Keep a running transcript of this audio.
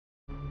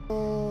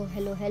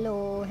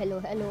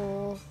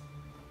hello.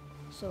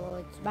 So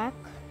it's back.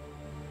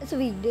 It's a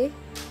weekday.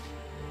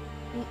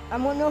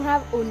 I'm gonna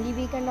have only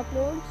weekend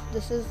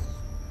uploads.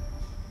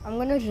 I'm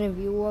gonna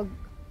review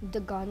the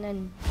gun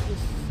and this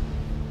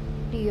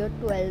tier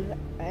 12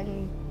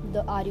 and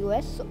the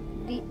RUS. So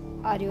the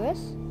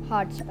RUS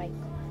hard spike.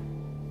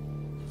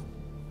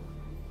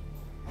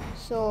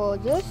 So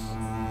this,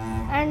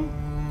 and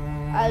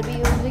I'll be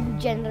using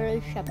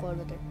General Shepherd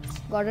with it.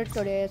 Got it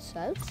today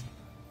itself.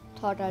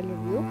 Thought I'll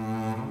review.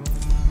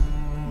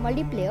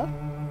 Multiplayer.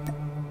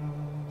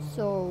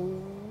 So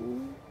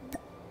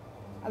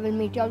I will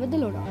meet y'all with the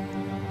loadout.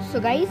 So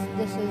guys,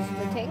 this is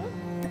the thing.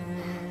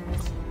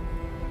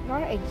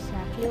 Not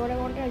exactly what I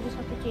wanted, I just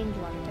have to change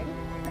one thing.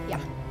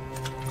 Yeah.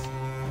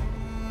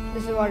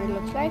 This is what it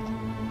looks like.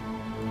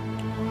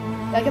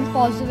 I can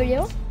pause the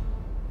video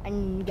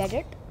and get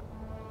it.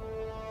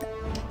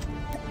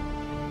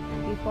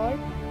 Default.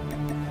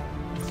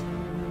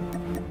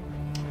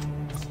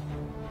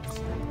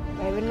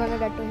 I'm even gonna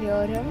get to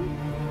hear him.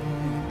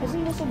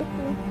 Isn't this a bit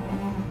cool?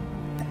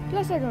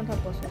 Plus I don't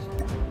have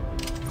persistence.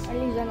 At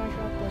least then I should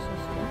have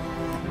persistence.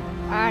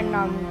 And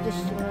I'm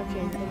just gonna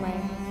change to my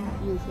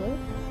usual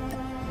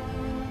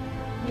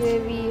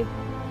UAV.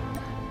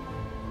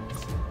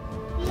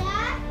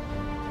 Yeah.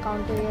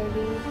 Counter UAV.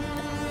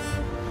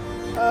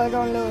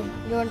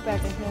 Don't pay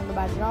attention in the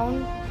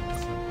background.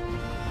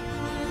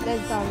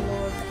 Let's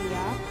download the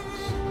apps.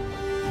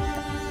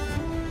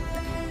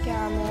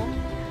 Camo.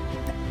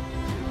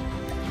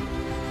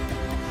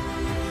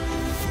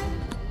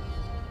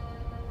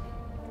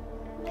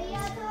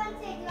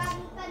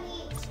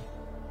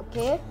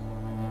 Okay,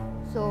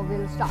 so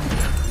we'll start.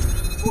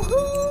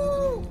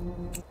 Woohoo!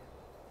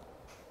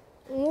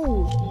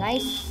 Ooh,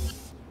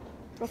 nice.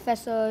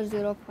 Professor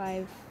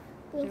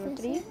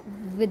 0503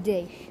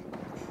 Videsh.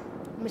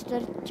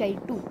 Mr.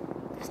 Chaitu.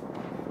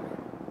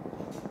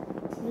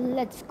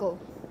 Let's go.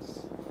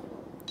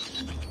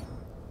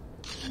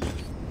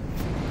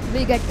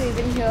 We get to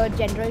even hear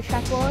General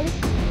Shepherd.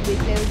 We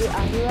play with the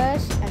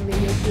RUS and we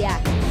use the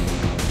axe.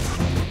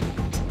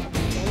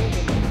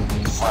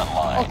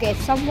 Okay,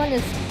 someone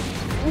is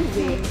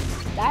moving.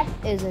 That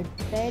is a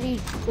very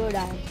good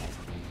idea.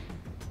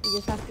 You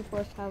just have to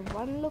first have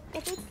one look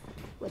at it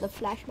with a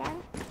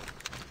flashbang.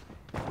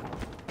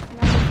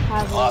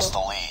 Lost the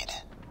lead.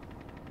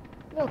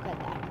 Look at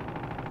that.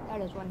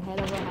 That is one hell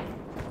of a hack.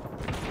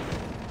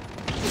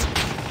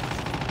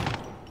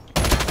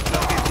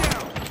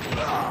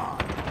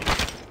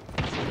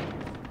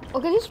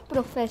 Okay, this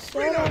professor.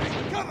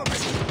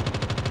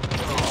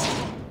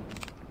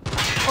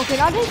 Okay,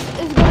 now this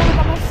is going to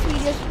become a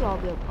serious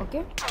problem,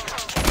 okay?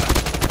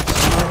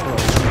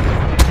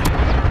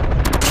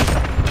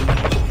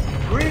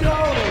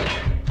 Reloading!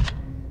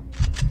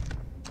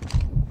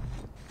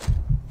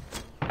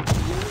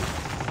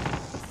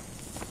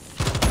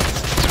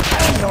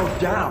 Ammo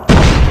down!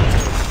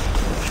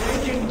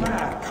 Changing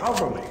back,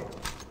 cover me!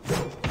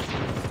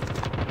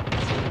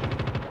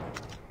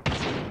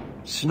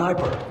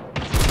 Sniper!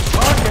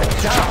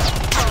 Target down!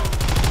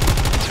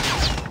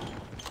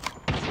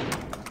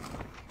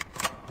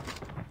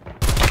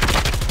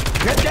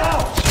 Get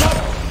down!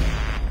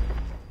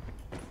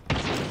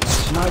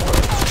 Sniper!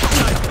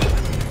 Sniper!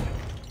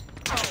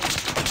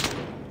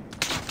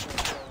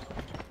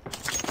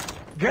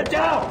 Get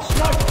down!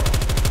 Sniper!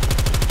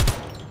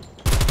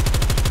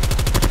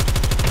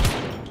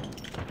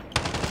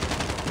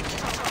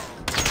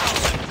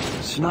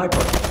 Sniper!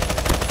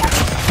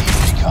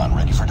 Recon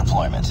ready for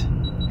deployment.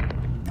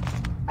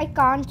 I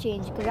can't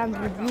change because I'm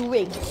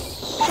reviewing.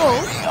 So,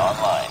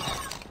 Online.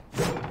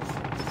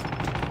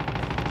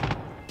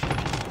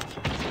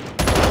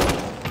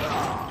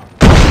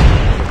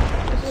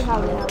 this is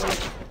how we have it.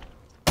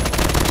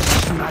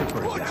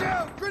 Sniper Watch down!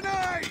 out!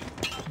 Grenade!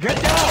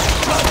 Get down!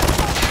 Sniper!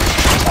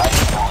 Tied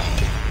for the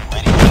lead.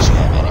 Ready to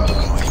jam enemy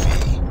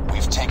UAV.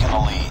 We've taken the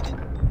lead.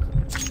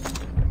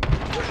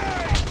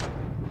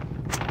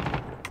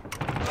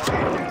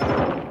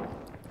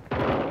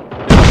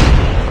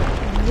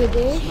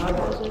 Videsh.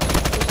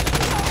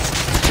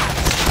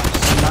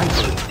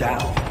 Sniper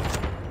down!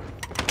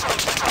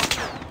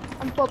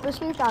 I'm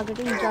purposely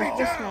targeting just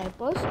the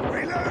snipers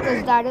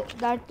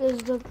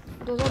because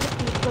those are the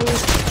people.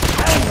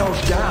 Ammo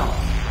down!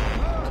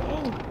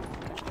 Dang,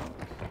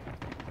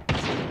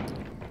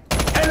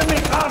 Enemy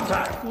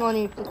contact! no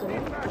need to kill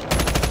him.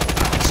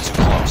 It's too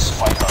close.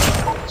 Fight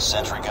harder.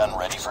 Sentry gun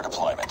ready for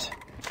deployment.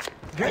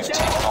 We've Get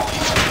taken down! the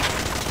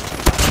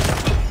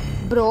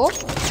lead. Bro,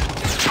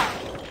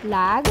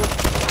 lag.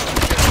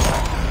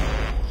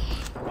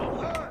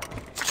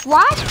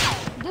 What?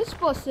 This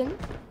person.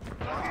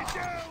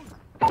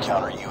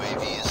 Counter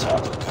UAV is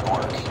up. Good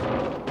work.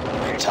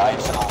 We're tied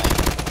for the lead.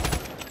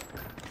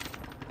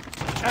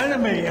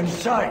 Enemy in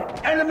sight!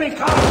 Enemy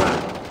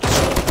contact!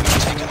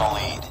 We've taken the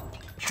lead.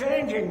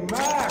 Changing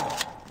mag!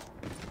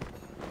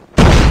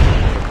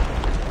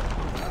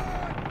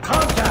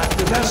 Contact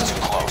with It's enemy!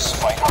 too close.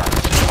 Fight harder.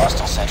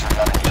 Hostile sentry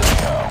gun here we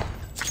go.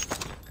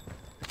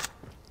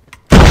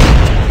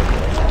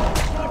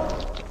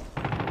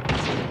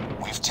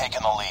 We've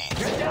taken the lead.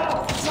 Get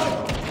down!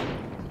 Sniper!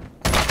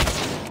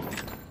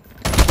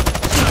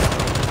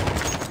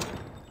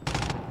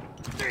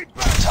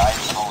 Tied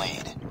for the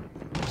lead.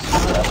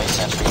 Friendly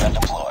sentry gun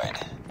deployed.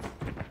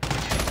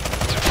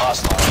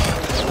 Lost the lead.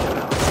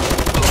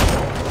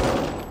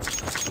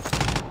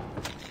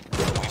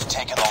 We've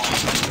taken the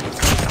lead.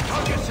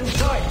 Targets in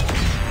sight!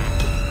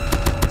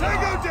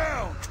 Tango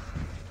down!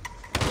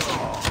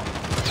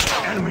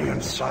 Enemy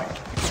in sight!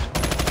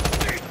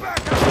 Need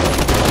backup!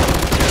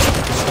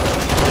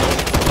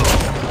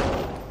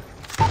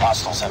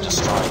 Hostiles have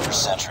destroyed your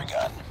sentry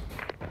gun.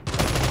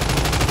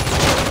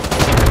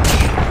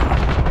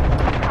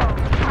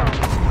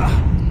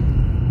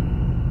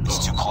 It's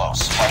too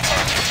close. Fight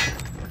hard.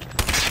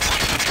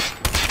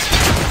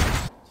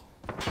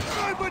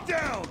 Sniper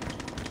down!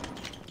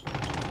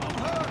 I'm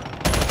hurt!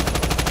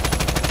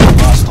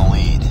 Lost the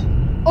lead.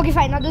 Okay,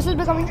 fine. Now this is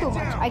becoming too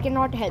much. I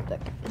cannot help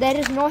it. There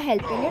is no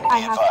helping it. I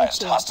Be have advised,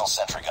 to change. hostile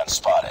sentry gun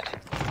spotted.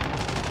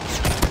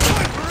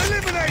 Sniper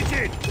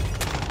eliminated!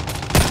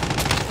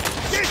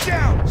 Get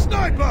down!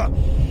 Sniper!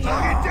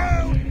 Target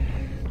down!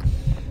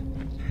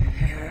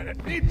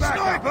 Need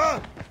backup!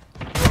 Sniper!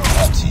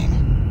 Red team.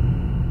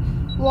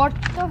 What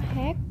the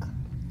heck?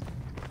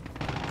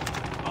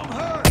 I'm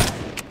hurt!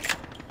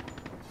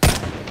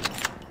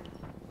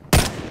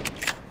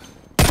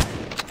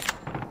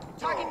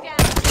 Target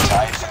down.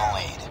 Tied for the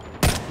lead.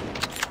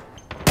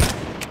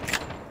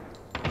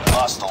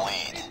 Lost the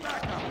lead.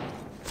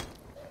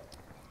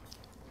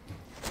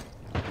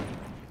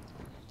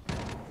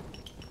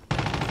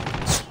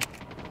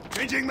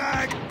 Changing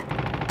mag!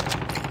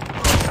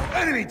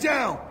 Enemy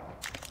down!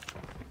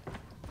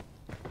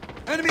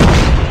 Enemy!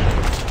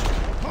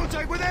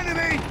 Contact with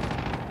enemy!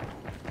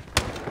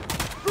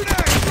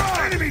 Grenade!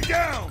 Right. Enemy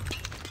down!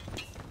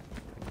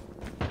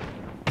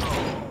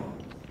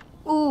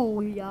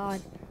 Ooh, yeah.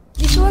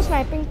 This was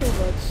sniping too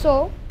good,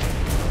 so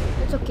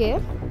it's okay.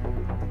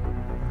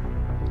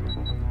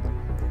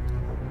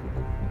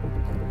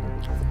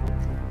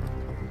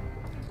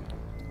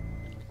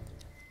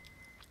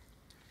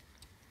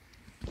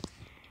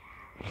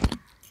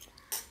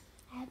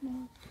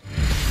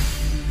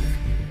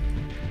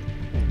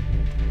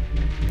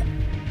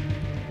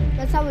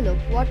 Let's have a look.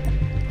 What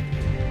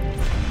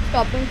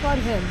stopping for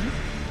him?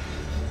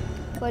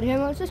 For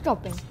him also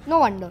stopping. No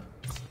wonder.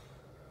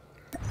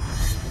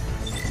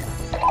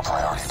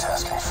 Priority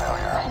tasking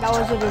failure. That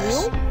was a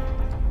review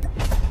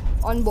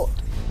on both.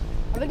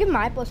 I will give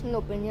my personal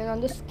opinion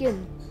on the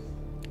skin.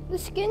 The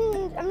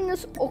skin, I mean,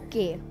 it's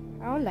okay.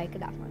 I don't like it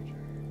that much.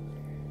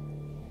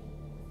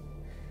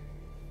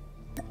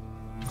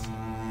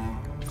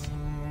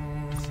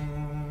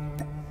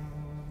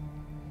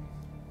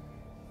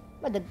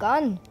 But the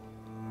gun,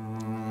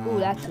 ooh,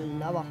 that's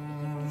lava.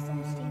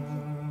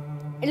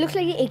 It looks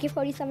like the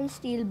AK-47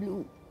 steel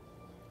blue.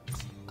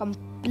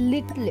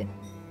 Completely.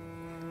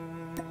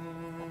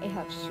 I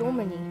have so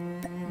many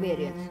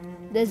variants.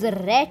 There's a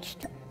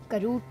Wretched,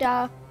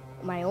 Karuta,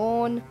 my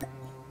own,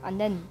 and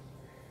then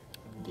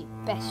the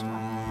best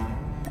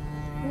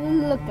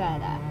one. Look at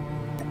that.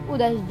 Oh,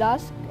 there's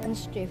Dusk and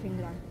Strafing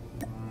Gun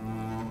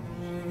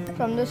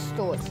from the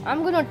store.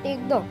 I'm gonna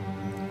take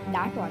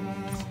that one.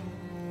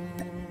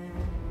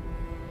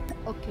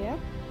 Okay.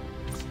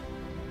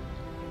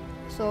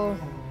 So,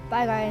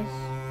 bye guys.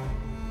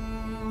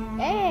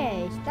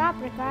 Hey, stop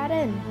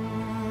recording.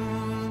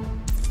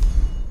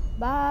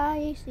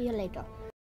 Bye. See you later.